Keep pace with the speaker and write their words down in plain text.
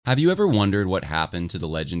Have you ever wondered what happened to the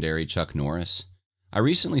legendary Chuck Norris? I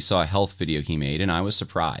recently saw a health video he made and I was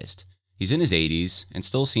surprised. He's in his 80s and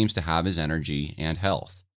still seems to have his energy and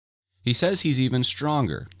health. He says he's even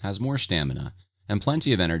stronger, has more stamina, and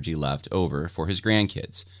plenty of energy left over for his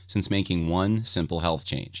grandkids since making one simple health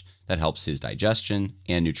change that helps his digestion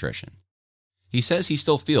and nutrition. He says he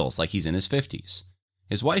still feels like he's in his 50s.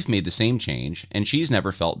 His wife made the same change and she's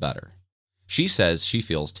never felt better. She says she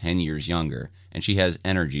feels 10 years younger and she has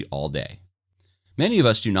energy all day. Many of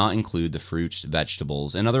us do not include the fruits,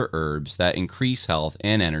 vegetables, and other herbs that increase health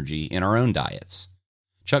and energy in our own diets.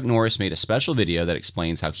 Chuck Norris made a special video that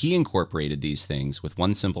explains how he incorporated these things with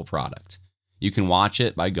one simple product. You can watch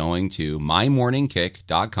it by going to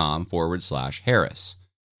mymorningkick.com/Harris.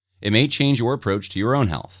 It may change your approach to your own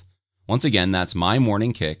health. Once again, that's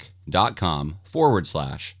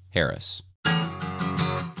mymorningkick.com/Harris.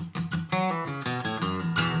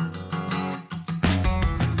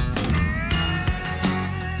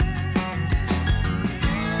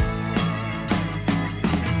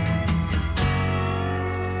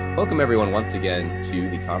 Welcome, everyone, once again to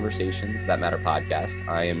the Conversations That Matter podcast.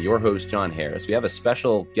 I am your host, John Harris. We have a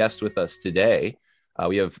special guest with us today.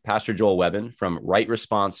 We have Pastor Joel Webbin from Right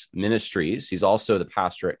Response Ministries. He's also the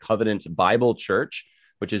pastor at Covenant Bible Church,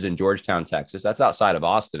 which is in Georgetown, Texas. That's outside of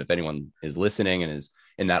Austin. If anyone is listening and is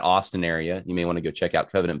in that Austin area, you may want to go check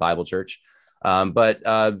out Covenant Bible Church. But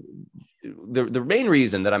the main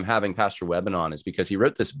reason that I'm having Pastor Webbin on is because he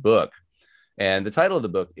wrote this book, and the title of the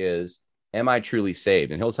book is Am I Truly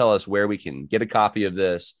Saved? And he'll tell us where we can get a copy of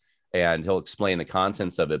this, and he'll explain the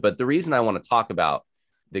contents of it. But the reason I want to talk about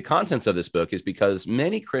the contents of this book is because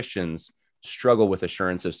many Christians struggle with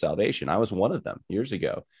assurance of salvation. I was one of them years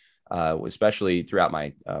ago, especially throughout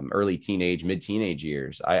my early teenage, mid-teenage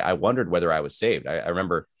years. I wondered whether I was saved. I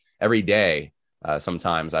remember every day,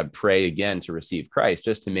 sometimes I'd pray again to receive Christ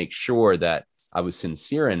just to make sure that I was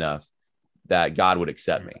sincere enough that God would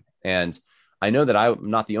accept me. And I know that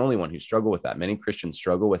I'm not the only one who struggle with that. Many Christians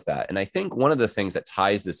struggle with that. And I think one of the things that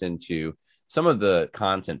ties this into some of the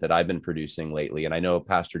content that I've been producing lately, and I know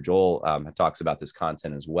Pastor Joel talks about this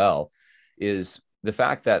content as well, is the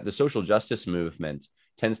fact that the social justice movement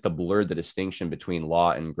tends to blur the distinction between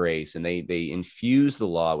law and grace, and they infuse the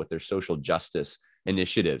law with their social justice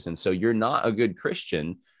initiatives. And so you're not a good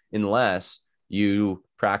Christian unless you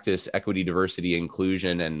practice equity, diversity,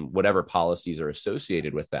 inclusion, and whatever policies are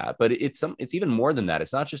associated with that. But it's even more than that.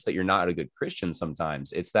 It's not just that you're not a good Christian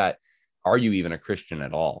sometimes. It's that, are you even a Christian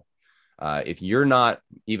at all? If you're not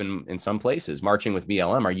even in some places marching with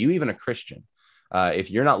BLM, are you even a Christian?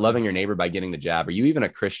 If you're not loving your neighbor by getting the jab, are you even a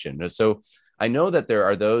Christian? So I know that there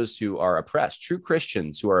are those who are oppressed, true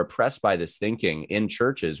Christians who are oppressed by this thinking in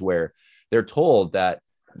churches where they're told that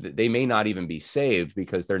they may not even be saved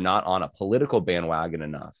because they're not on a political bandwagon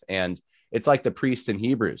enough. And it's like the priest in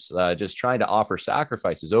Hebrews, just trying to offer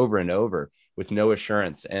sacrifices over and over with no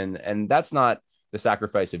assurance. And that's not the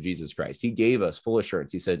sacrifice of Jesus Christ. He gave us full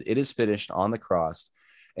assurance. He said, it is finished on the cross.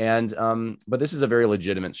 And but this is a very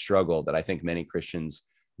legitimate struggle that I think many Christians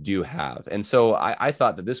do have. And so I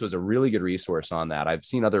thought that this was a really good resource on that. I've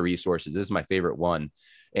seen other resources. This is my favorite one.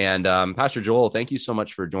 And Pastor Joel, thank you so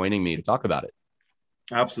much for joining me to talk about it.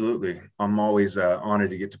 Absolutely. I'm always honored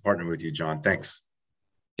to get to partner with you, John. Thanks.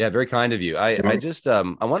 Yeah, very kind of you. I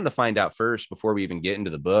wanted to find out first before we even get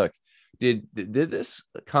into the book. Did this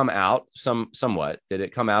come out somewhat? Did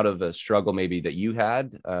it come out of a struggle maybe that you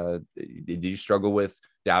had? Did you struggle with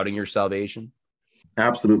doubting your salvation?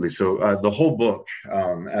 Absolutely. So the whole book,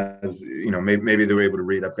 as you know, maybe they were able to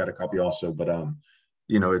read. I've got a copy also, but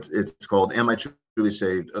it's called "Am I Truly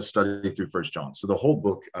Saved? A Study Through First John." So the whole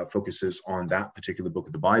book focuses on that particular book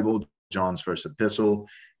of the Bible, John's first epistle,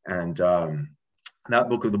 and that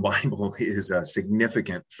book of the Bible is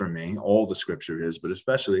significant for me. All the scripture is, but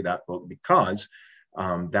especially that book because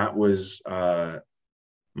that was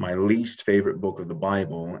my least favorite book of the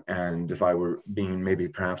Bible. And if I were being maybe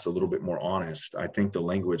perhaps a little bit more honest, I think the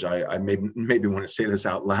language, I maybe want to say this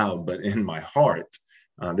out loud, but in my heart,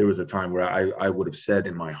 there was a time where I would have said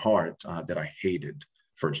in my heart that I hated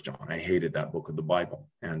First John. I hated that book of the Bible.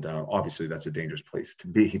 And obviously that's a dangerous place to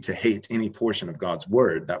be, to hate any portion of God's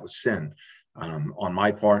word. That was sin. On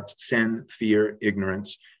my part, sin, fear,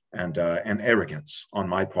 ignorance, and arrogance on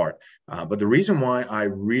my part. But the reason why I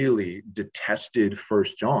really detested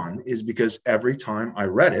First John is because every time I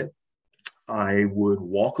read it, I would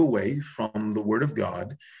walk away from the word of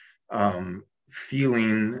God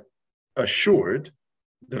feeling assured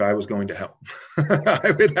that I was going to hell.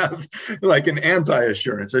 I would have like an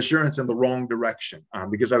assurance in the wrong direction,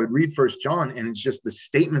 because I would read First John and it's just the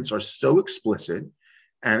statements are so explicit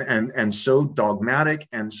and so dogmatic,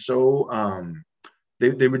 and so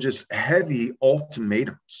they were just heavy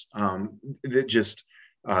ultimatums that just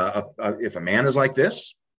if a man is like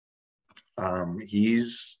this,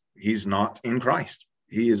 he's not in Christ.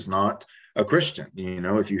 He is not a Christian.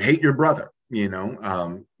 If you hate your brother,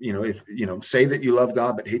 if say that you love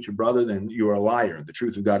God but hate your brother, then you are a liar. The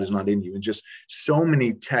truth of God is not in you. And just so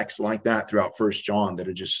many texts like that throughout First John that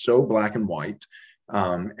are just so black and white.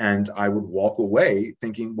 And I would walk away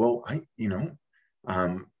thinking, well, I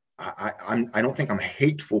don't think I'm a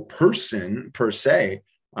hateful person per se,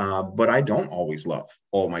 but I don't always love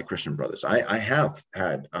all my Christian brothers. I have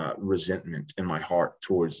had resentment in my heart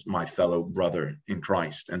towards my fellow brother in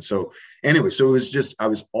Christ. And so anyway, so it was just, I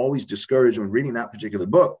was always discouraged when reading that particular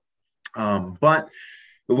book. But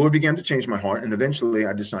the Lord began to change my heart, and eventually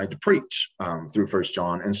I decided to preach through First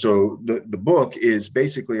John. And so the book is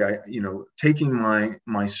basically, taking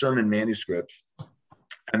my sermon manuscripts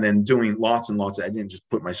and then doing lots and lots of, I didn't just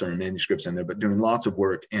put my sermon manuscripts in there, but doing lots of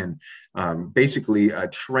work and basically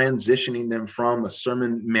transitioning them from a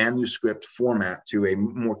sermon manuscript format to a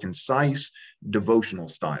more concise devotional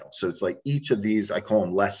style. So it's like each of these, I call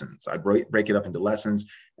them lessons. I break it up into lessons,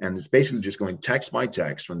 and it's basically just going text by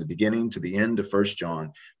text from the beginning to the end of First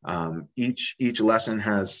John. Each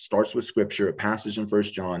lesson starts with scripture, a passage in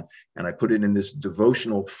First John, and I put it in this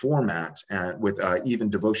devotional format with even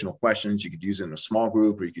devotional questions. You could use it in a small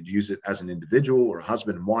group, or you could use it as an individual or a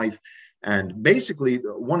husband and wife. And basically,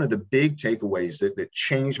 one of the big takeaways that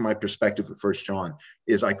changed my perspective of First John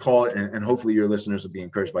is, I call it, and hopefully your listeners will be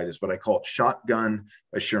encouraged by this, but I call it shotgun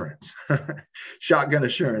assurance. Shotgun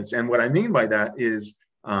assurance. And what I mean by that is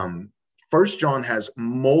First John has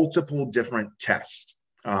multiple different tests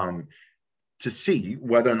to see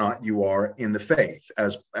whether or not you are in the faith.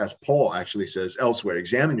 As Paul actually says elsewhere,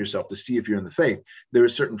 examine yourself to see if you're in the faith. There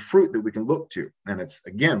is certain fruit that we can look to. And it's,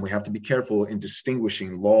 again, we have to be careful in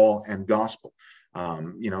distinguishing law and gospel.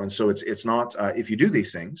 And so it's not, if you do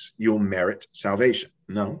these things, you'll merit salvation.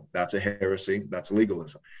 No, that's a heresy. That's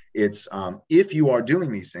legalism. It's if you are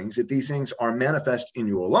doing these things, if these things are manifest in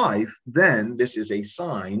your life, then this is a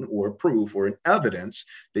sign or proof or an evidence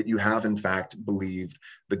that you have in fact believed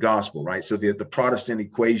the gospel, right? So the Protestant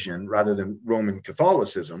equation, rather than Roman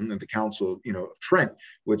Catholicism and the Council, of Trent,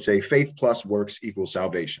 would say faith plus works equals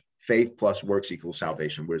salvation. Faith plus works equals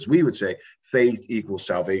salvation. Whereas we would say faith equals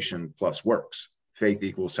salvation plus works. Faith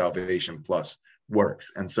equals salvation plus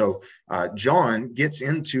works. And so John gets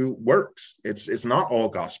into works. It's not all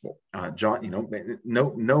gospel. John,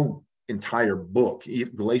 no entire book.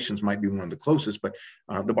 Galatians might be one of the closest, but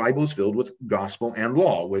the Bible is filled with gospel and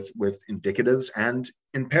law, with indicatives and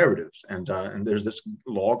imperatives. And there's this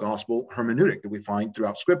law gospel hermeneutic that we find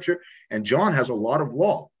throughout Scripture. And John has a lot of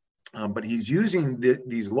law. But he's using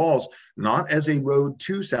these laws not as a road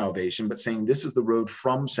to salvation, but saying this is the road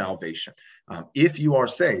from salvation. If you are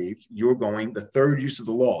saved, you're going, the third use of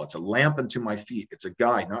the law, it's a lamp unto my feet. It's a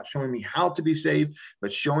guide, not showing me how to be saved,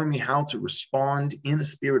 but showing me how to respond in a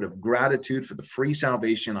spirit of gratitude for the free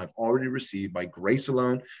salvation I've already received by grace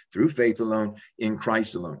alone, through faith alone, in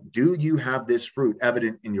Christ alone. Do you have this fruit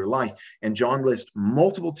evident in your life? And John lists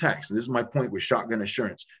multiple texts, and this is my point with shotgun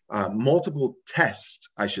assurance, multiple tests,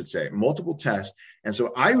 I should say. Multiple tests. And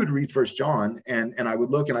so I would read First John and I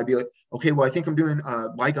would look and I'd be like, okay, well, I think I'm doing,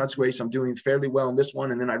 by God's grace, I'm doing fairly well in this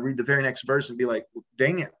one. And then I'd read the very next verse and be like,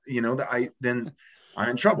 dang it, then I'm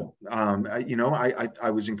in trouble.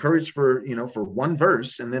 I was encouraged for one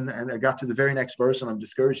verse, and I got to the very next verse and I'm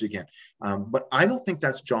discouraged again. But I don't think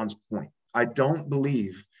that's John's point. I don't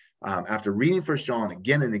believe after reading First John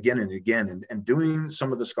again and again and again, and doing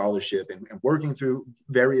some of the scholarship and working through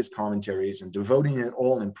various commentaries and devoting it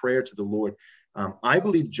all in prayer to the Lord, I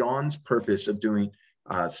believe John's purpose of doing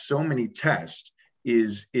so many tests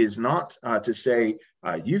is not to say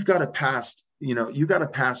you've got to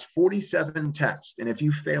pass 47 tests, and if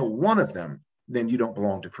you fail one of them, then you don't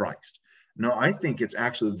belong to Christ. No, I think it's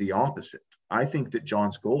actually the opposite. I think that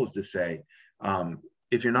John's goal is to say,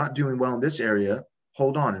 if you're not doing well in this area,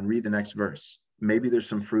 hold on and read the next verse. Maybe there's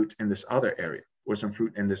some fruit in this other area, or some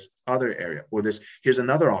fruit in this other area, or here's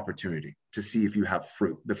another opportunity to see if you have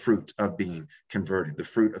fruit, the fruit of being converted, the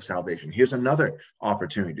fruit of salvation. Here's another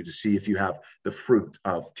opportunity to see if you have the fruit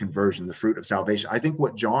of conversion, the fruit of salvation. I think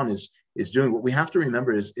what John is doing, what we have to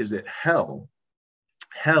remember is that hell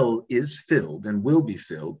is filled and will be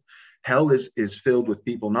filled. Hell is filled with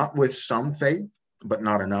people, not with some faith, but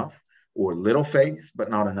not enough, or little faith, but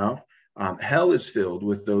not enough. Hell is filled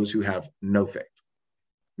with those who have no faith.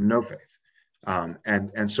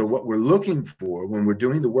 And so what we're looking for when we're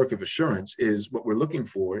doing the work of assurance is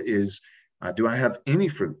Do I have any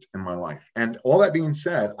fruit in my life? And all that being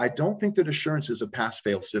said, I don't think that assurance is a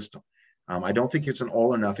pass-fail system. I don't think it's an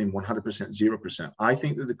all or nothing, 100%, 0%. I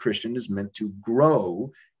think that the Christian is meant to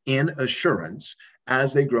grow in assurance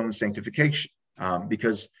as they grow in sanctification.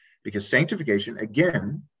 Because sanctification,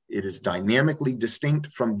 again, it is dynamically distinct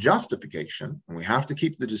from justification, and we have to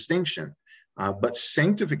keep the distinction. But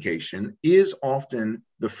sanctification is often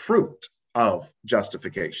the fruit of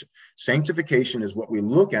justification. Sanctification is what we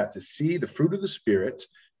look at to see the fruit of the Spirit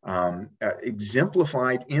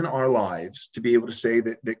exemplified in our lives, to be able to say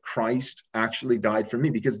that Christ actually died for me,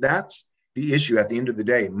 because that's the issue at the end of the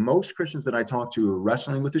day. Most Christians that I talk to are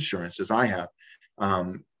wrestling with assurance, as I have.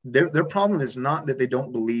 Their problem is not that they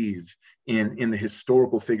don't believe in the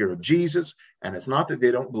historical figure of Jesus, and it's not that they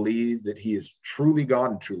don't believe that he is truly God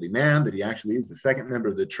and truly man, that he actually is the second member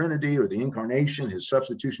of the Trinity or the incarnation, his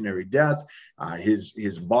substitutionary death,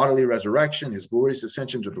 his bodily resurrection, his glorious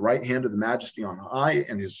ascension to the right hand of the majesty on high,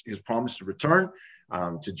 and his promise to return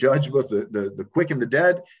to judge both the quick and the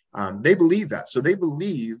dead. They believe that. So they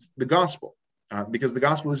believe the gospel. Because the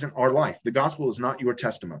gospel isn't our life. The gospel is not your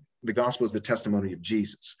testimony. The gospel is the testimony of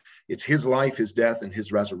Jesus. It's his life, his death, and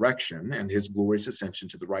his resurrection, and his glorious ascension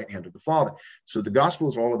to the right hand of the Father. So the gospel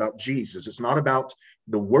is all about Jesus. It's not about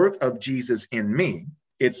the work of Jesus in me.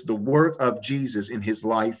 It's the work of Jesus in his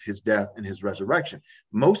life, his death, and his resurrection.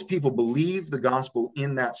 Most people believe the gospel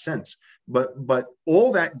in that sense. But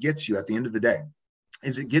all that gets you at the end of the day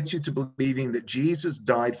is it gets you to believing that Jesus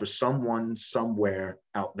died for someone somewhere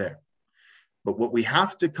out there. But what we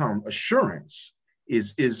have to come, assurance,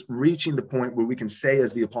 is reaching the point where we can say,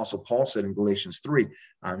 as the Apostle Paul said in Galatians 3,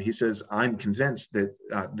 he says, I'm convinced that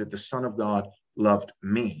the Son of God loved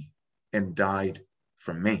me and died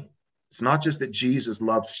for me. It's not just that Jesus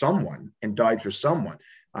loved someone and died for someone,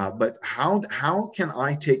 but how can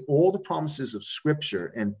I take all the promises of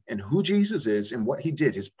Scripture and who Jesus is and what he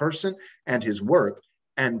did, his person and his work,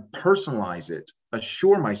 and personalize it,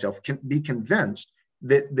 assure myself, be convinced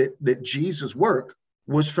that Jesus' work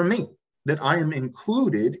was for me, that I am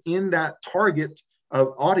included in that target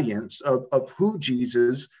of audience of who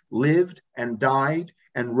Jesus lived and died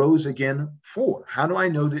and rose again for. How do I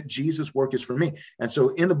know that Jesus' work is for me? And so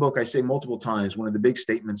in the book, I say multiple times, one of the big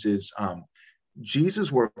statements is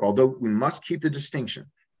Jesus' work, although we must keep the distinction,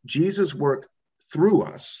 Jesus' work through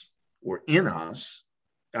us or in us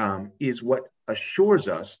is what assures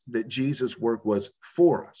us that Jesus' work was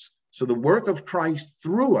for us. So the work of Christ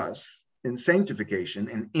through us in sanctification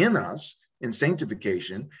and in us in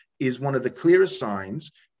sanctification is one of the clearest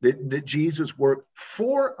signs that Jesus' work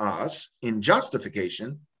for us in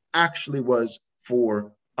justification actually was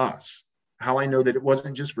for us. How I know that it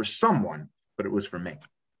wasn't just for someone, but it was for me.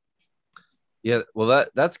 Yeah, well,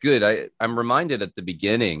 that's good. I'm reminded at the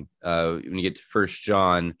beginning, when you get to 1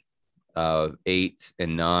 John 8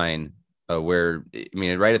 and 9, where, I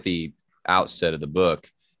mean, right at the outset of the book,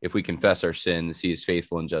 if we confess our sins, he is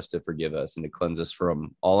faithful and just to forgive us and to cleanse us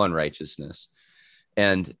from all unrighteousness.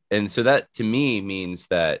 And so that to me means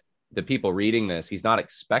that the people reading this, he's not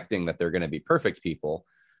expecting that they're going to be perfect people,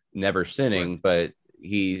 never sinning, right. But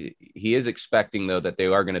he is expecting, though, that they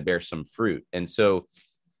are going to bear some fruit. And so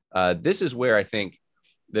this is where I think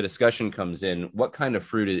the discussion comes in. What kind of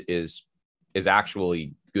fruit is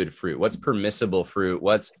actually good fruit? What's permissible fruit?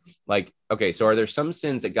 What's like, okay, so are there some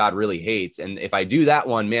sins that God really hates? And if I do that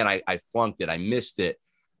one, man, I flunked it. I missed it.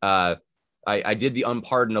 I did the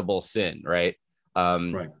unpardonable sin, right?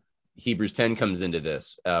 Right. Hebrews 10 comes into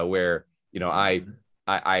this, where, you know, I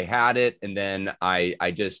had it, and then I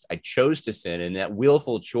chose to sin, and that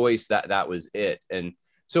willful choice, that was it. And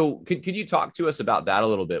so could you talk to us about that a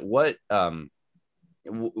little bit? What,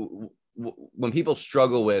 when people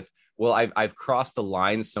struggle with, well, I've crossed the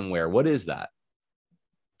line somewhere, what is that?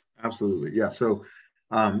 Absolutely. Yeah. So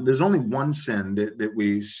there's only one sin that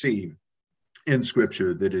we see in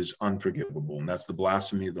Scripture that is unforgivable, and that's the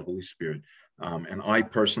blasphemy of the Holy Spirit. And I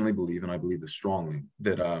personally believe, and I believe this strongly,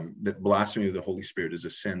 that blasphemy of the Holy Spirit is a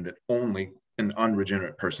sin that only an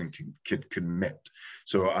unregenerate person could commit.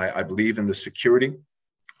 So I believe in the security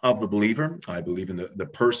of the believer. I believe in the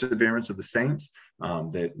perseverance of the saints,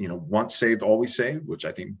 that, you know, once saved, always saved, which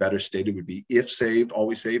I think better stated would be if saved,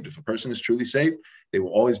 always saved. If a person is truly saved, they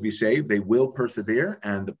will always be saved. They will persevere.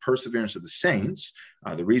 And the perseverance of the saints,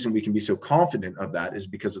 the reason we can be so confident of that is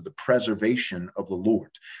because of the preservation of the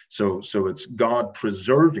Lord. So it's God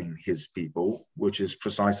preserving his people, which is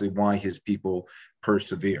precisely why his people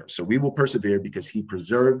persevere. So we will persevere because he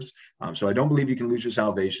preserves. So I don't believe you can lose your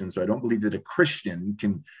salvation. So I don't believe that a Christian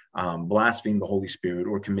can blaspheme the Holy Spirit,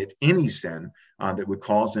 or commit any sin that would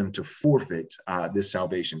cause them to forfeit this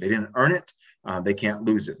salvation. They didn't earn it. They can't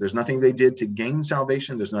lose it. There's nothing they did to gain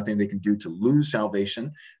salvation. There's nothing they can do to lose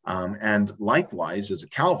salvation. And likewise, as a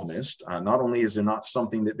Calvinist, not only is there not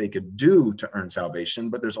something that they could do to earn salvation,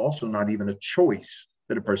 but there's also not even a choice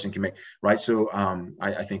that a person can make, right? So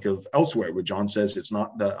I think of elsewhere where John says it's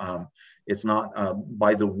not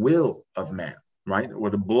by the will of man, right, or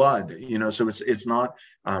the blood, so it's not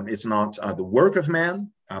the work of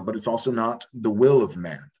man, but it's also not the will of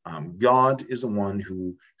man. God is the one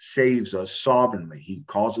who saves us sovereignly. He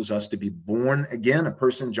causes us to be born again. A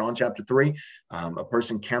person, John chapter 3, a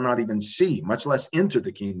person cannot even see, much less enter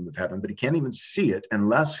the kingdom of heaven, but he can't even see it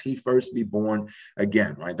unless he first be born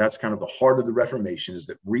again, right? That's kind of the heart of the Reformation, is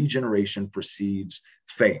that regeneration precedes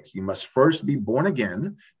faith. You must first be born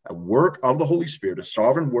again, a work of the Holy Spirit, a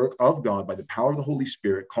sovereign work of God by the power of the Holy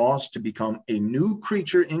Spirit, caused to become a new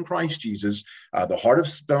creature in Christ Jesus. The heart of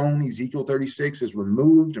stone, Ezekiel 36, is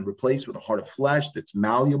removed and replaced with a heart of flesh that's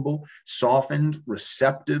malleable, softened,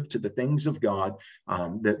 receptive to the things of God.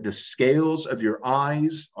 The scales of your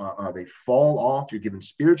eyes, they fall off. You're given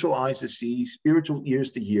spiritual eyes to see, spiritual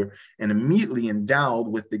ears to hear, and immediately endowed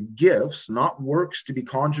with the gifts, not works to be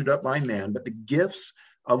conjured up by man, but the gifts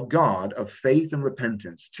of God, of faith and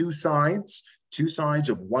repentance. Two sides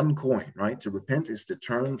of one coin, right? To repent is to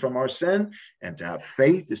turn from our sin, and to have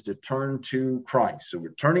faith is to turn to Christ. So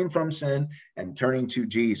we're turning from sin and turning to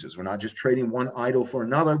Jesus. We're not just trading one idol for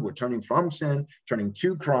another. We're turning from sin, turning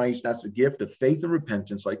to Christ. That's the gift of faith and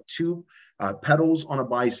repentance, like two pedals on a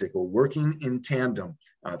bicycle working in tandem.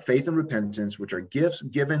 Faith and repentance, which are gifts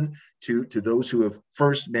given to those who have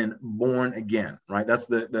first been born again, right? That's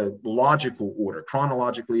the logical order.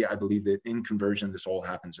 Chronologically, I believe that in conversion, this all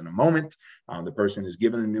happens in a moment. The person is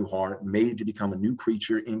given a new heart, made to become a new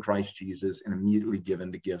creature in Christ Jesus, and immediately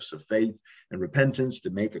given the gifts of faith and repentance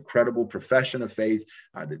to make a credible profession of faith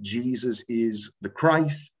that Jesus is the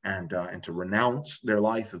Christ, and to renounce their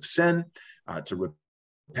life of sin, to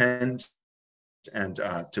repent, and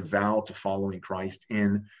to vow to following Christ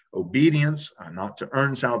in obedience, not to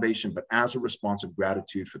earn salvation, but as a response of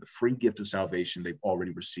gratitude for the free gift of salvation they've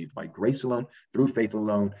already received by grace alone, through faith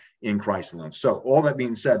alone, in Christ alone. So all that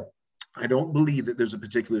being said, I don't believe that there's a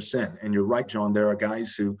particular sin. And you're right, John, there are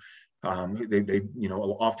guys who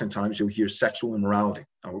oftentimes you'll hear sexual immorality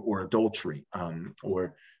or adultery,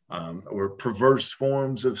 or perverse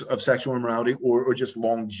forms of sexual immorality, or just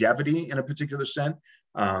longevity in a particular sin.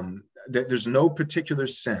 That there's no particular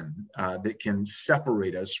sin that can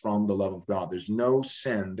separate us from the love of God. There's no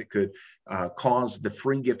sin that could cause the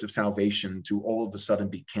free gift of salvation to all of a sudden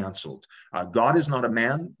be canceled. God is not a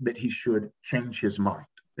man that he should change his mind,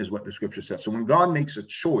 is what the scripture says. So when God makes a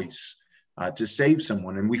choice to save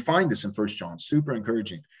someone, and we find this in 1 John, super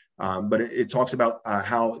encouraging, but it talks about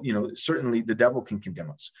how, certainly the devil can condemn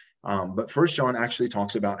us. But 1 John actually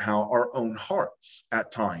talks about how our own hearts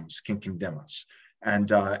at times can condemn us. And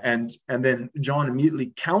then John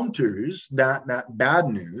immediately counters that bad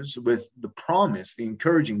news with the promise, the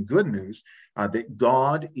encouraging good news that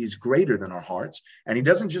God is greater than our hearts. And he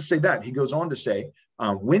doesn't just say that. He goes on to say,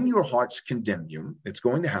 when your hearts condemn you, it's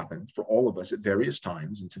going to happen for all of us at various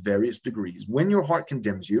times and to various degrees. When your heart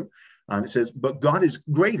condemns you, it says, but God is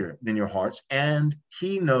greater than your hearts, and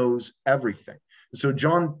he knows everything. So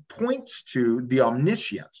John points to the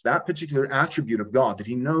omniscience, that particular attribute of God, that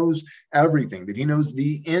he knows everything, that he knows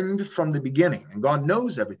the end from the beginning. And God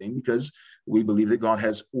knows everything because we believe that God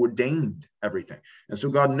has ordained everything. And so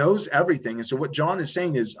God knows everything. And so what John is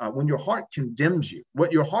saying is when your heart condemns you,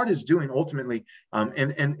 what your heart is doing ultimately, and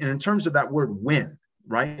in terms of that word when,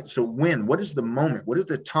 right? So when, what is the moment? What is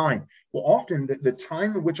the time? Well, often the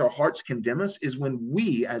time in which our hearts condemn us is when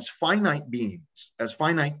we, as finite beings, as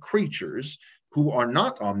finite creatures, who are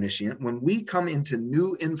not omniscient, when we come into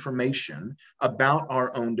new information about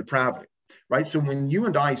our own depravity, right? So when you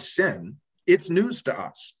and I sin, it's news to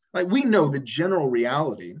us. Like, we know the general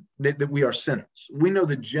reality that we are sinners. We know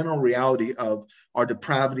the general reality of our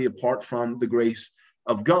depravity apart from the grace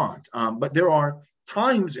of God. But there are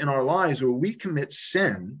times in our lives where we commit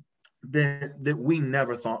sin that we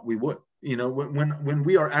never thought we would. When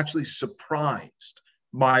we are actually surprised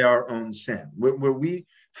by our own sin, where we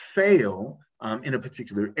fail in a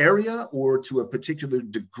particular area or to a particular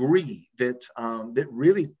degree that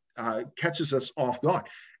really catches us off guard.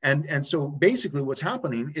 And so basically what's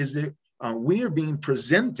happening is that we are being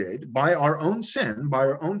presented by our own sin, by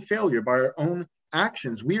our own failure, by our own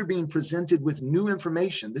actions. We are being presented with new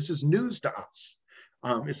information. This is news to us.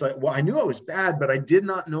 It's like, well, I knew I was bad, but I did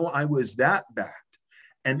not know I was that bad.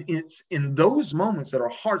 And it's in those moments that our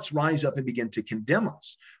hearts rise up and begin to condemn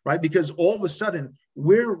us, right? Because all of a sudden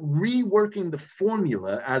we're reworking the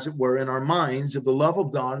formula, as it were, in our minds of the love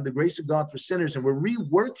of God and the grace of God for sinners. And we're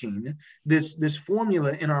reworking this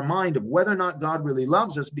formula in our mind of whether or not God really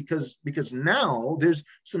loves us, because now there's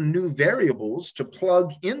some new variables to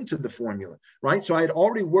plug into the formula, right? So I had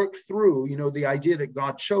already worked through, the idea that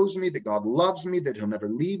God chose me, that God loves me, that he'll never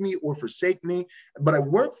leave me or forsake me. But I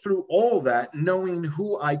worked through all that knowing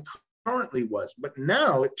who I currently was. But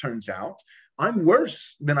now it turns out I'm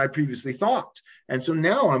worse than I previously thought. And so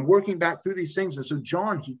now I'm working back through these things. And so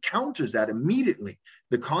John, he counters that immediately,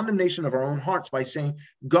 the condemnation of our own hearts, by saying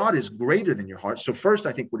God is greater than your heart. So first,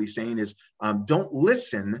 I think what he's saying is don't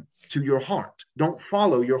listen to your heart. Don't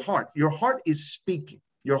follow your heart. Your heart is speaking.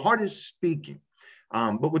 Your heart is speaking.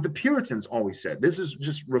 But what the Puritans always said, this is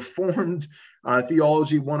just Reformed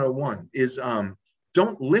Theology 101, is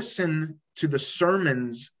don't listen to the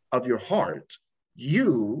sermons of your heart.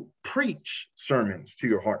 You preach sermons to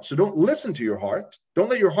your heart. So don't listen to your heart. Don't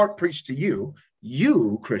let your heart preach to you.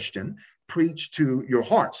 You, Christian, preach to your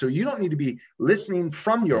heart. So you don't need to be listening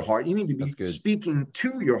from your heart. You need to be speaking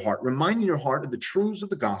to your heart, reminding your heart of the truths of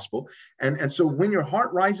the gospel. And so when your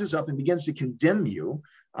heart rises up and begins to condemn you,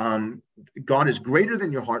 God is greater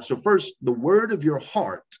than your heart. So first, the word of your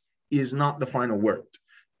heart is not the final word.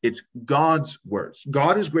 It's God's words.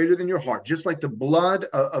 God is greater than your heart, just like the blood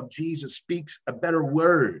of Jesus speaks a better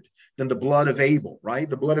word than the blood of Abel, right?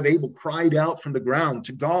 The blood of Abel cried out from the ground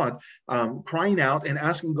to God, crying out and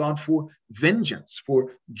asking God for vengeance,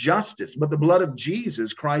 for justice. But the blood of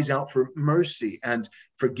Jesus cries out for mercy and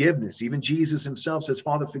forgiveness. Even Jesus himself says,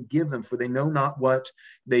 Father, forgive them, for they know not what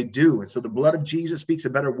they do. And so the blood of Jesus speaks a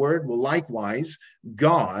better word. Well, likewise,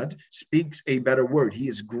 God speaks a better word. He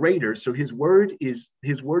is greater. So his word is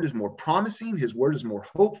more promising. His word is more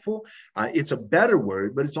hopeful. It's a better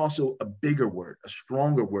word, but it's also a bigger word, a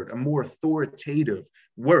stronger word, a more authoritative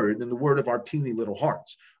word than the word of our puny little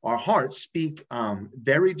hearts. Our hearts speak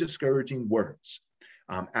very discouraging words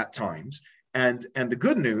at times. And the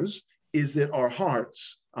good news is that our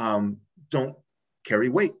hearts don't carry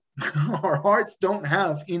weight. Our hearts don't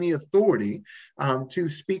have any authority to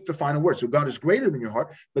speak the final word. So God is greater than your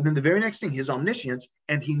heart. But then the very next thing, his omniscience,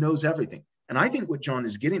 and he knows everything. And I think what John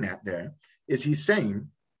is getting at there is he's saying,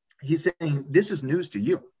 this is news to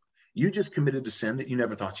you. You just committed a sin that you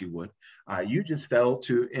never thought you would. You just fell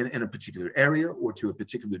to in a particular area or to a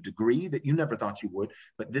particular degree that you never thought you would.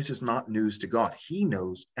 But this is not news to God. He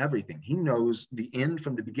knows everything. He knows the end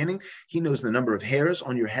from the beginning. He knows the number of hairs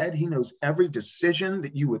on your head. He knows every decision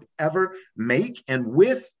that you would ever make. And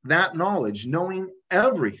with that knowledge, knowing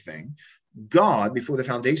everything, God, before the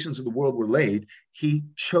foundations of the world were laid, he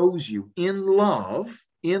chose you in love.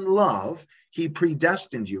 In love, he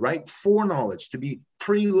predestined you, right? Foreknowledge, to be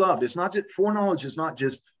pre-loved. It's not just foreknowledge is not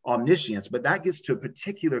just omniscience, but that gets to a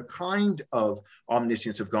particular kind of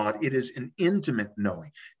omniscience of God. It is an intimate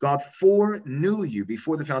knowing. God foreknew you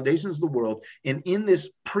before the foundations of the world, and in this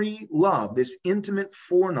pre-love, this intimate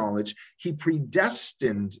foreknowledge, he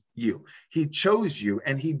predestined you. He chose you,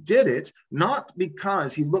 and he did it not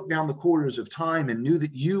because he looked down the corridors of time and knew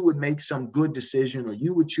that you would make some good decision or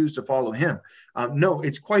you would choose to follow him. No,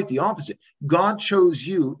 it's quite the opposite. God chose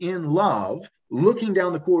you in love, looking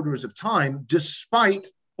down the corridors of time, despite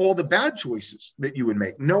all the bad choices that you would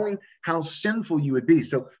make, knowing how sinful you would be.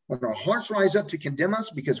 So when our hearts rise up to condemn us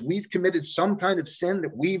because we've committed some kind of sin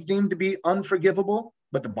that we've deemed to be unforgivable,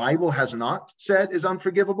 but the Bible has not said is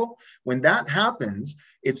unforgivable, when that happens,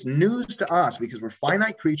 it's news to us because we're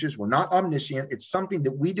finite creatures. We're not omniscient. It's something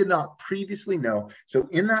that we did not previously know. So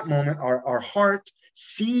in that moment, our heart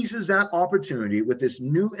seizes that opportunity with this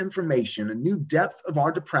new information, a new depth of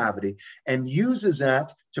our depravity, and uses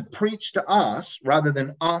that to preach to us rather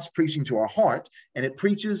than us preaching to our heart. And it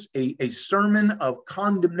preaches a sermon of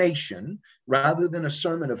condemnation rather than a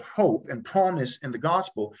sermon of hope and promise in the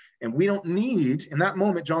gospel. And we don't need, in that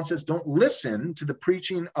moment, John says, don't listen to the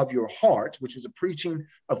preaching of your heart, which is a preaching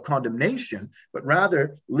of condemnation, but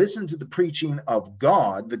rather listen to the preaching of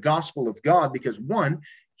God, the gospel of God, because one,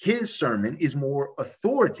 his sermon is more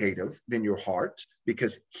authoritative than your heart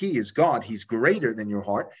because he is God. He's greater than your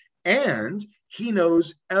heart, and he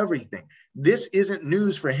knows everything. This isn't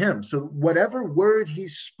news for him. So whatever word he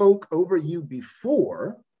spoke over you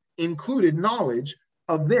before included knowledge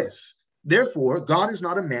of this. Therefore, God is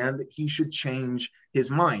not a man that he should change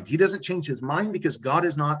his mind. He doesn't change his mind because God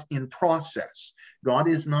is not in process. God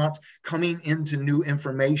is not coming into new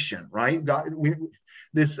information, right?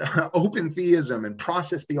 This open theism and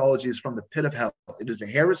process theology is from the pit of hell. It is a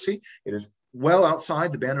heresy. It is well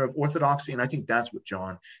outside the banner of orthodoxy, and I think that's what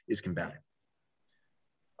John is combating.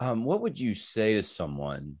 What would you say to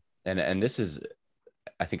someone, and this is,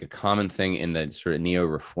 I think, a common thing in the sort of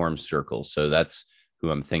neo-reform circles. So that's who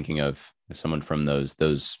I'm thinking of, someone from those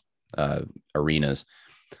arenas.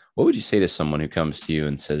 What would you say to someone who comes to you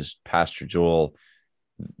and says, Pastor Joel,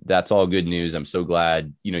 that's all good news. I'm so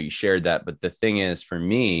glad, you shared that. But the thing is, for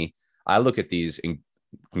me, I look at these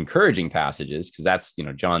encouraging passages, because that's,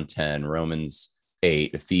 John 10, Romans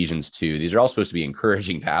 8, Ephesians 2. These are all supposed to be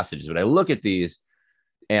encouraging passages. But I look at these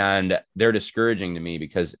and they're discouraging to me,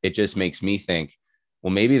 because it just makes me think,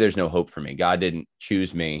 well, maybe there's no hope for me. God didn't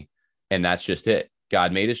choose me, and that's just it.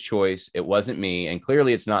 God made his choice. It wasn't me. And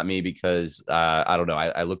clearly it's not me, because I don't know.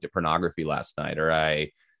 I looked at pornography last night, or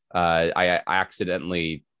I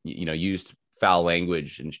accidentally, used foul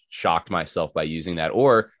language and shocked myself by using that.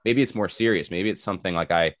 Or maybe it's more serious. Maybe it's something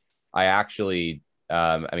like I actually,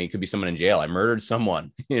 it could be someone in jail. I murdered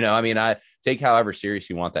someone, I take however serious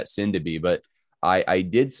you want that sin to be. But I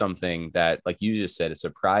did something that, like you just said, it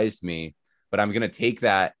surprised me, but I'm going to take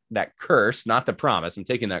that curse, not the promise. I'm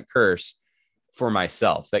taking that curse for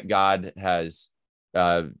myself, that God has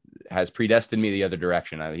predestined me the other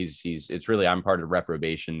direction. It's really, I'm part of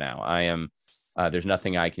reprobation now. I am, there's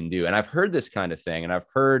nothing I can do. And I've heard this kind of thing, and I've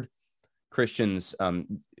heard Christians,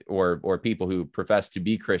 or people who profess to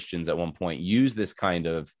be Christians at one point, use this kind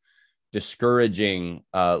of discouraging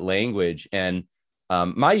language. And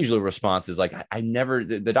my usual response is like,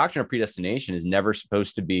 the doctrine of predestination is never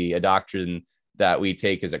supposed to be a doctrine that we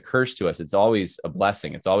take as a curse to us. It's always a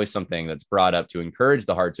blessing. It's always something that's brought up to encourage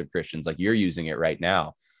the hearts of Christians, like you're using it right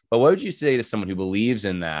now. But what would you say to someone who believes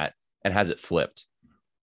in that and has it flipped?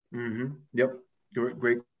 Mm-hmm. Yep.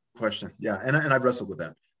 Great question. Yeah. And I've wrestled with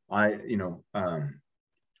that. I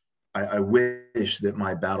wish that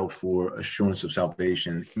my battle for assurance of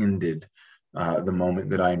salvation ended the moment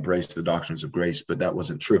that I embraced the doctrines of grace, but that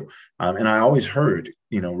wasn't true. And I always heard,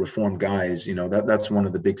 Reformed guys, that's one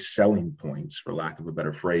of the big selling points, for lack of a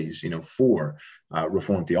better phrase, for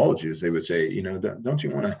Reformed theology, is they would say, don't you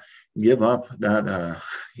want to give up that,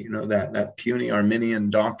 that puny Arminian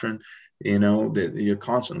doctrine, that you're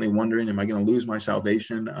constantly wondering, am I going to lose my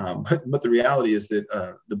salvation? But the reality is that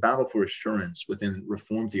the battle for assurance within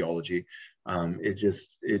Reformed theology, it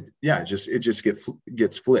just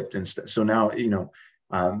gets flipped. And so now,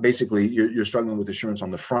 basically you're struggling with assurance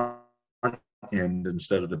on the front end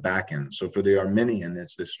instead of the back end. So for the Arminian,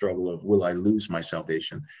 it's this struggle of, will I lose my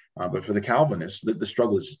salvation? But for the Calvinists, the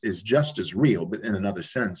struggle is just as real, but in another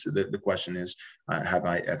sense. The question is, have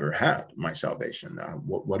I ever had my salvation?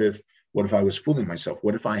 What if I was fooling myself?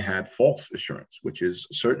 What if I had false assurance, which is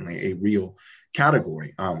certainly a real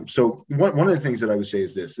category? So one of the things that I would say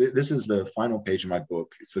is this. This is the final page of my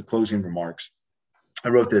book. It's the closing remarks. I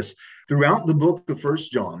wrote this: throughout the book of 1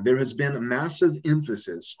 John, there has been a massive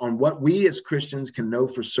emphasis on what we as Christians can know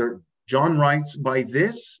for certain. John writes, by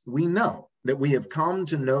this we know that we have come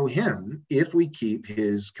to know him if we keep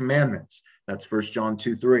his commandments. That's 1 John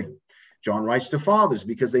 2:3. John writes to fathers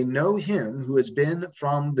because they know him who has been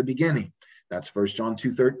from the beginning. That's 1 John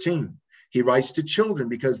 2:13. He writes to children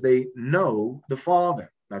because they know the Father.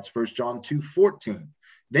 That's 1 John 2:14.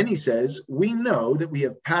 Then he says, we know that we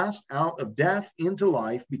have passed out of death into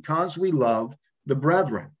life because we love the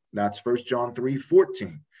brethren. That's 1 John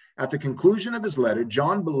 3:14. At the conclusion of his letter,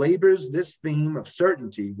 John belabors this theme of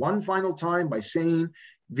certainty one final time by saying,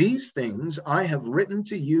 these things I have written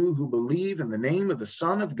to you who believe in the name of the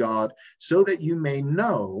Son of God, so that you may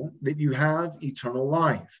know that you have eternal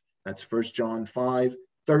life. That's 1 John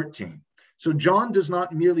 5:13. So John does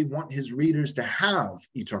not merely want his readers to have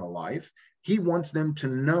eternal life. He wants them to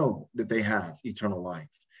know that they have eternal life.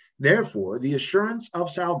 Therefore, the assurance of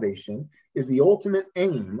salvation is the ultimate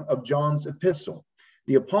aim of John's epistle.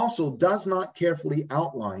 The apostle does not carefully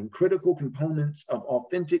outline critical components of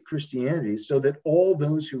authentic Christianity so that all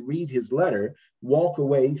those who read his letter walk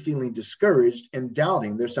away feeling discouraged and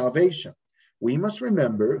doubting their salvation. We must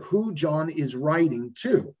remember who John is writing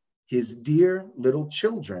to, his dear little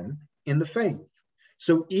children in the faith.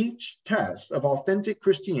 So each test of authentic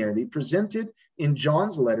Christianity presented in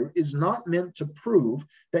John's letter is not meant to prove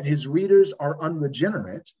that his readers are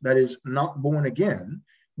unregenerate, that is, not born again,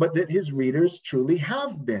 but that his readers truly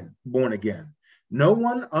have been born again. No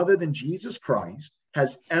one other than Jesus Christ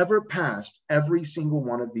has ever passed every single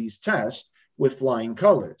one of these tests with flying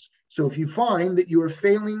colors. So if you find that you are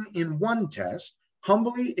failing in one test,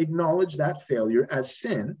 humbly acknowledge that failure as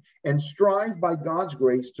sin and strive by God's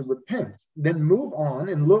grace to repent. Then move on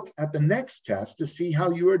and look at the next test to see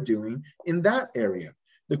how you are doing in that area.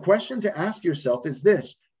 The question to ask yourself is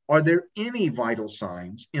this: are there any vital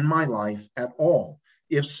signs in my life at all?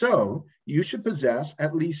 If so, you should possess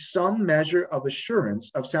at least some measure of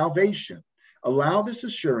assurance of salvation. Allow this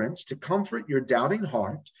assurance to comfort your doubting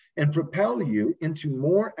heart and propel you into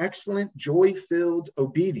more excellent, joy-filled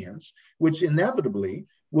obedience, which inevitably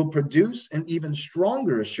will produce an even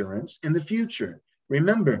stronger assurance in the future.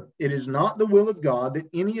 Remember, it is not the will of God that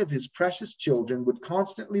any of his precious children would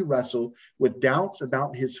constantly wrestle with doubts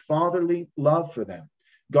about his fatherly love for them.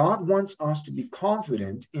 God wants us to be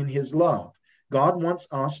confident in his love. God wants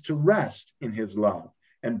us to rest in his love.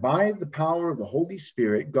 And by the power of the Holy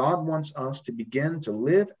Spirit, God wants us to begin to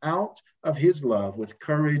live out of his love with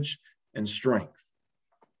courage and strength.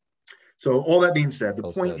 So all that being said,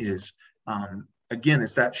 the point is, again,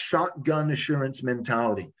 it's that shotgun assurance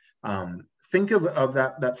mentality. Think of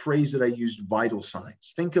that phrase that I used, vital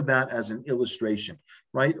signs. Think of that as an illustration,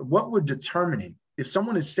 right? What we're determining, if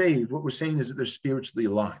someone is saved, what we're saying is that they're spiritually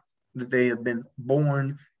alive, that they have been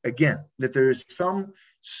born again, that there is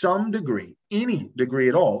some degree, any degree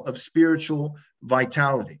at all, of spiritual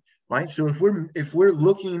vitality, right? So if we're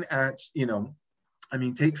looking at,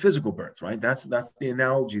 take physical birth, right? That's the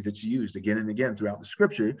analogy that's used again and again throughout the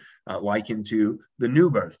scripture, likened to the new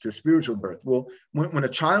birth, to spiritual birth. Well, when a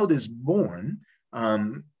child is born,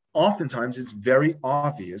 oftentimes it's very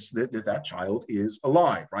obvious that child is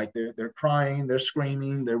alive, right? They're crying, they're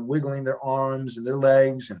screaming, they're wiggling their arms and their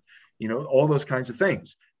legs, and all those kinds of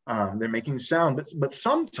things. They're making sound, but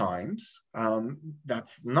sometimes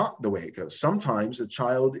that's not the way it goes. Sometimes a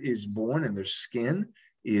child is born and their skin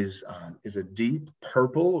is a deep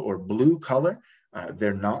purple or blue color.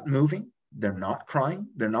 They're not moving, they're not crying,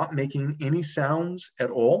 they're not making any sounds at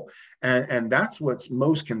all, and that's what's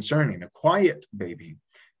most concerning. A quiet baby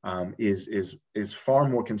is far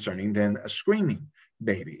more concerning than a screaming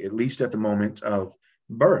baby, at least at the moment of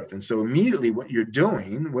birth. And so immediately what you're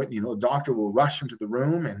doing, a doctor will rush into the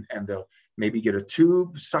room and they'll maybe get a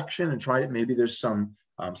tube suction and try it. Maybe there's some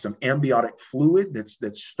amniotic fluid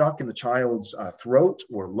that's stuck in the child's throat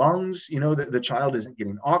or lungs. The child isn't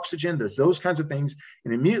getting oxygen. There's those kinds of things.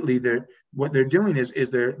 And immediately what they're doing is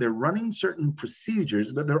they're running certain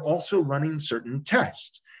procedures, but they're also running certain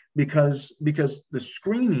tests because the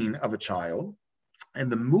screening of a child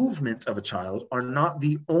and the movement of a child are not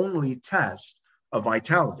the only test of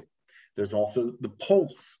vitality. There's also the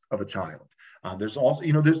pulse of a child. There's also,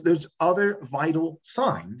 there's other vital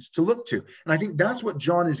signs to look to. And I think that's what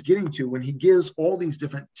John is getting to when he gives all these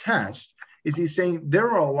different tests, is he's saying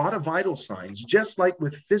there are a lot of vital signs, just like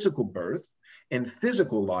with physical birth and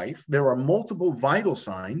physical life, there are multiple vital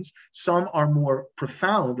signs. Some are more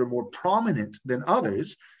profound or more prominent than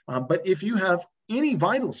others. But if you have any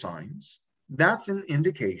vital signs, that's an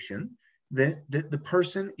indication that the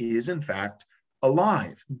person is in fact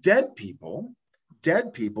alive. Dead people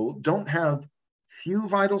don't have few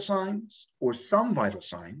vital signs or some vital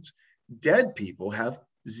signs. Dead people have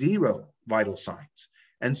zero vital signs.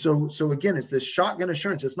 And so again, it's this shotgun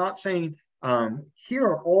assurance. It's not saying, here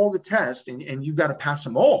are all the tests and you've got to pass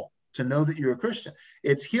them all to know that you're a Christian.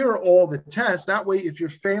 It's here are all the tests. That way, if you're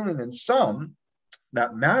failing in some,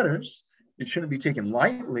 that matters. It shouldn't be taken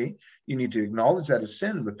lightly. You need to acknowledge that as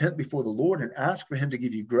sin, repent before the Lord, and ask for him to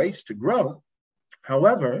give you grace to grow.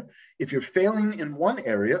 However, if you're failing in one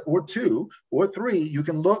area or two or three, you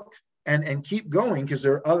can look and keep going, because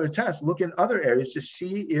there are other tests. Look in other areas to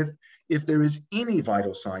see if there is any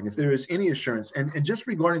vital sign, if there is any assurance. And just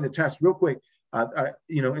regarding the test, real quick, in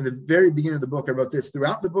the very beginning of the book, I wrote this.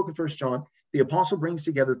 Throughout the book of 1 John, the apostle brings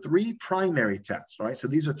together three primary tests, right? So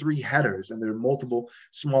these are three headers, and there are multiple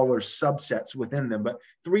smaller subsets within them, but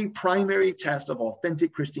three primary tests of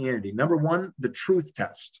authentic Christianity. Number one, the truth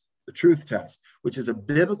test, which is a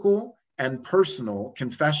biblical and personal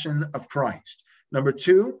confession of Christ. Number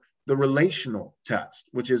two, the relational test,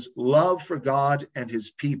 which is love for God and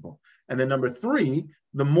his people. And then number three,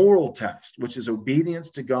 the moral test, which is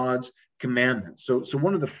obedience to God's commandments. So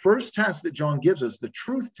one of the first tests that John gives us, the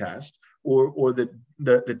truth test, or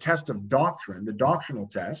the test of doctrine, the doctrinal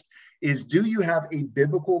test, is, do you have a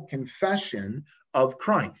biblical confession of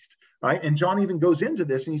Christ, right? And John even goes into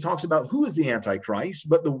this and he talks about who is the Antichrist,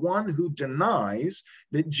 but the one who denies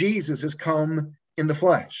that Jesus has come in the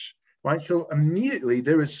flesh, right? So immediately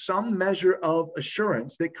there is some measure of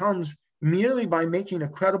assurance that comes merely by making a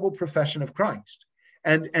credible profession of Christ.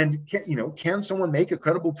 And can someone make a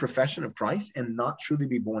credible profession of Christ and not truly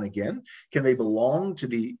be born again? Can they belong to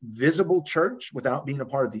the visible church without being a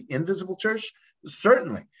part of the invisible church?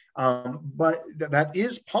 Certainly, but that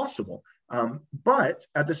is possible. But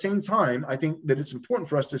at the same time, I think that it's important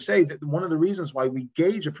for us to say that one of the reasons why we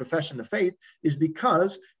gauge a profession of faith is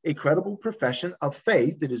because a credible profession of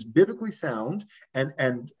faith that is biblically sound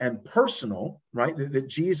and personal, right? That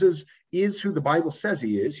Jesus is who the Bible says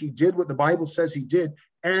he is. He did what the Bible says he did,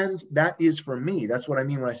 and that is for me. That's what I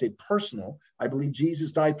mean when I say personal. I believe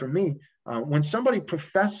Jesus died for me. When somebody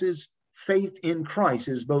professes faith in Christ,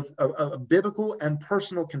 is both a biblical and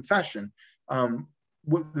personal confession.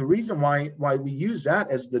 The reason why we use that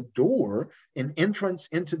as the door and entrance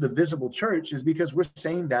into the visible church is because we're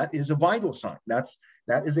saying that is a vital sign. That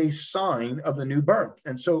is a sign of the new birth.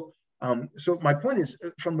 And so my point is,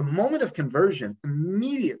 from the moment of conversion,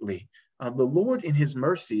 immediately the Lord in his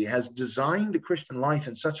mercy has designed the Christian life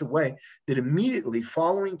in such a way that immediately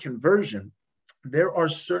following conversion, there are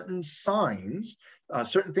certain signs,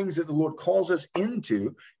 certain things that the Lord calls us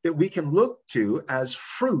into that we can look to as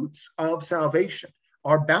fruits of salvation.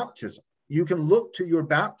 Our baptism. You can look to your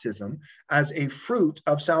baptism as a fruit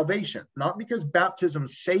of salvation, not because baptism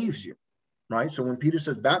saves you, right? So when Peter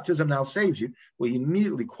says baptism now saves you, well, he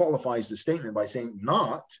immediately qualifies the statement by saying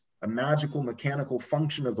not a magical mechanical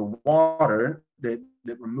function of the water that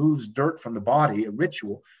removes dirt from the body, a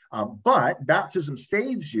ritual, but baptism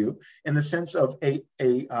saves you in the sense of a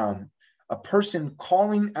person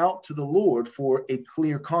calling out to the Lord for a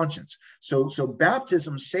clear conscience. So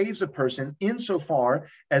baptism saves a person insofar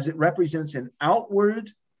as it represents an outward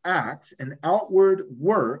act, an outward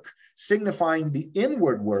work, signifying the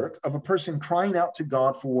inward work of a person crying out to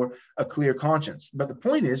God for a clear conscience. But the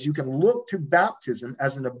point is, you can look to baptism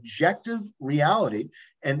as an objective reality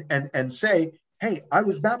and say, hey, I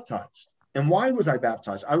was baptized. And why was I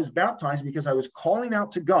baptized? I was baptized because I was calling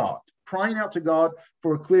out to God, crying out to God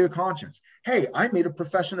for a clear conscience. Hey, I made a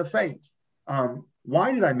profession of faith.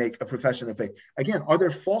 Why did I make a profession of faith? Again, are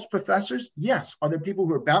there false professors? Yes. Are there people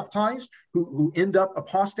who are baptized who end up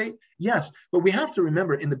apostate? Yes. But we have to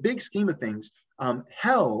remember, in the big scheme of things,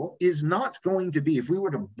 hell is not going to be, if we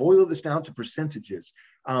were to boil this down to percentages,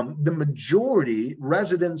 the majority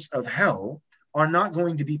residents of hell are not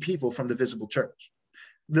going to be people from the visible church.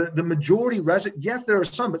 The majority yes, there are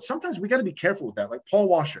some, but sometimes we got to be careful with that. Like Paul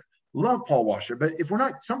Washer, love Paul Washer, but if we're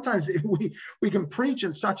not, sometimes we can preach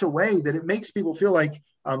in such a way that it makes people feel like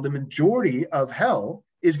the majority of hell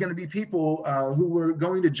is going to be people who were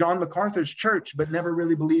going to John MacArthur's church, but never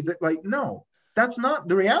really believed it. Like, no, that's not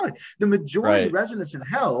the reality. The majority residents in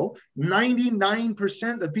hell,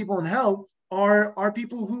 99% of people in hell are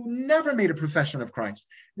people who never made a profession of Christ.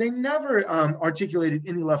 They never articulated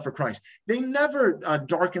any love for Christ. They never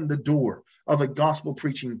darkened the door of a gospel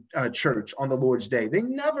preaching church on the Lord's day. They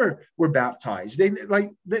never were baptized.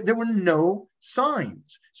 There were no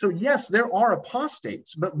signs. So yes, there are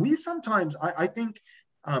apostates, but we sometimes, I think,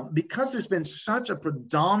 because there's been such a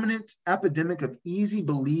predominant epidemic of easy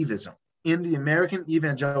believism in the American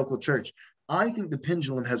evangelical church, I think the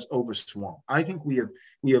pendulum has overswung. I think we have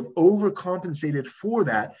overcompensated for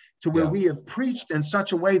that to where we have preached in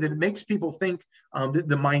such a way that it makes people think that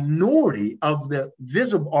the minority of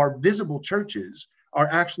our visible churches are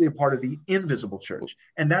actually a part of the invisible church.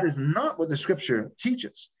 And that is not what the scripture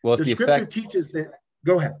teaches. Well, the scripture teaches that,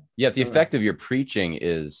 go ahead. Yeah, if the effect of your preaching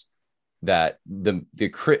is that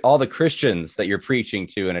all the Christians that you're preaching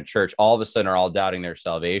to in a church all of a sudden are all doubting their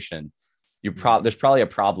salvation, there's probably a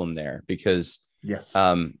problem there, because yes.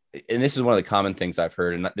 And this is one of the common things I've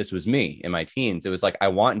heard, and this was me in my teens. It was like, I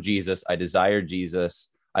want Jesus, I desire Jesus,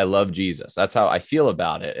 I love Jesus. That's how I feel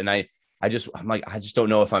about it. And I'm like, I just don't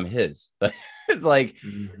know if I'm his. It's like,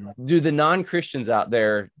 do the non-Christians out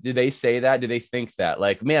there, do they say that? Do they think that?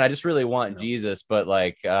 Like, man, I just really want Jesus, but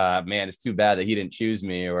like, man, it's too bad that he didn't choose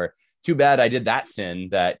me, or too bad I did that sin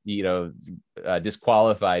that,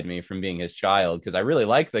 disqualified me from being his child, because I really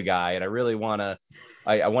like the guy and I really want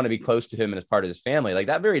to be close to him and as part of his family. Like,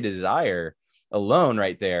 that very desire alone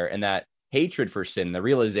right there, and that hatred for sin, the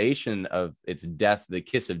realization of its death, the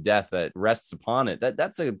kiss of death that rests upon it,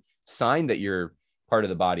 that's a sign that you're part of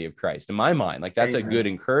the body of Christ. In my mind, like, that's Amen. A good,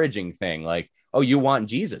 encouraging thing. Like, oh, you want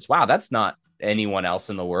Jesus. Wow, that's not anyone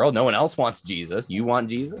else in the world. No one else wants Jesus. You want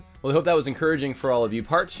Jesus? Well, I hope that was encouraging for all of you.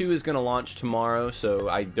 Part 2 is going to launch tomorrow, so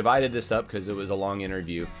I divided this up because it was a long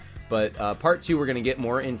interview. But part 2, we're going to get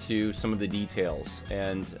more into some of the details,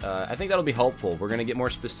 and I think that'll be helpful. We're going to get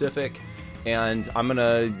more specific, and I'm going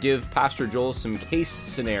to give Pastor Joel some case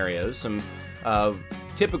scenarios, some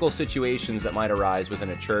typical situations that might arise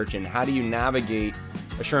within a church, and how do you navigate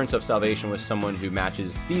assurance of salvation with someone who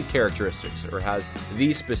matches these characteristics or has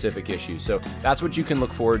these specific issues. So that's what you can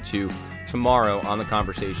look forward to tomorrow on the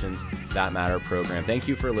Conversations That Matter program. Thank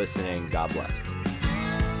you for listening. God bless.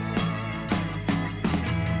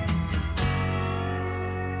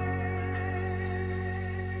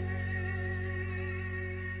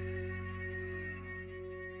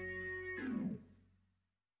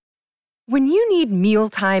 When you need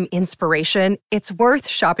mealtime inspiration, it's worth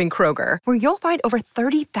shopping Kroger, where you'll find over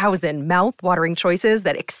 30,000 mouth-watering choices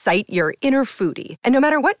that excite your inner foodie. And no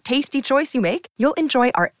matter what tasty choice you make, you'll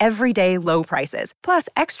enjoy our everyday low prices, plus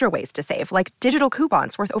extra ways to save, like digital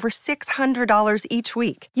coupons worth over $600 each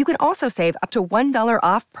week. You can also save up to $1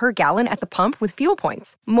 off per gallon at the pump with fuel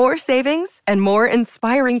points. More savings and more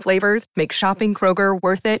inspiring flavors make shopping Kroger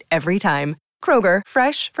worth it every time. Kroger,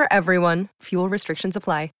 fresh for everyone. Fuel restrictions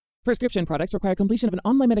apply. Prescription products require completion of an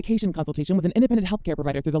online medication consultation with an independent healthcare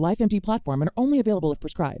provider through the LifeMD platform and are only available if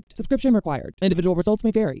prescribed. Subscription required. Individual results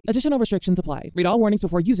may vary. Additional restrictions apply. Read all warnings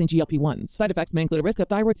before using GLP-1s. Side effects may include a risk of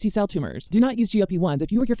thyroid C-cell tumors. Do not use GLP-1s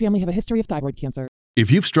if you or your family have a history of thyroid cancer.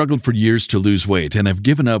 If you've struggled for years to lose weight and have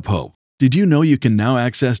given up hope, did you know you can now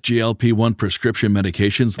access GLP-1 prescription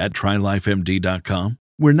medications at TryLifeMD.com?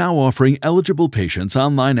 We're now offering eligible patients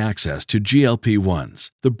online access to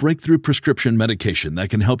GLP-1s, the breakthrough prescription medication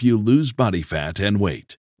that can help you lose body fat and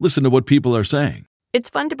weight. Listen to what people are saying.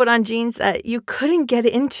 It's fun to put on jeans that you couldn't get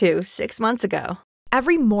into 6 months ago.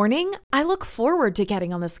 Every morning, I look forward to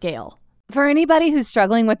getting on the scale. For anybody who's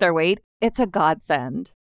struggling with their weight, it's a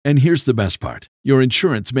godsend. And here's the best part. Your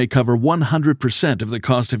insurance may cover 100% of the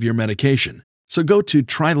cost of your medication. So go to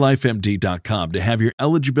TryLifeMD.com to have your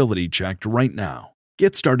eligibility checked right now.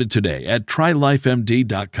 Get started today at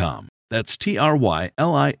TryLifeMD.com. That's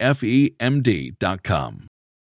TryLifeMD.com.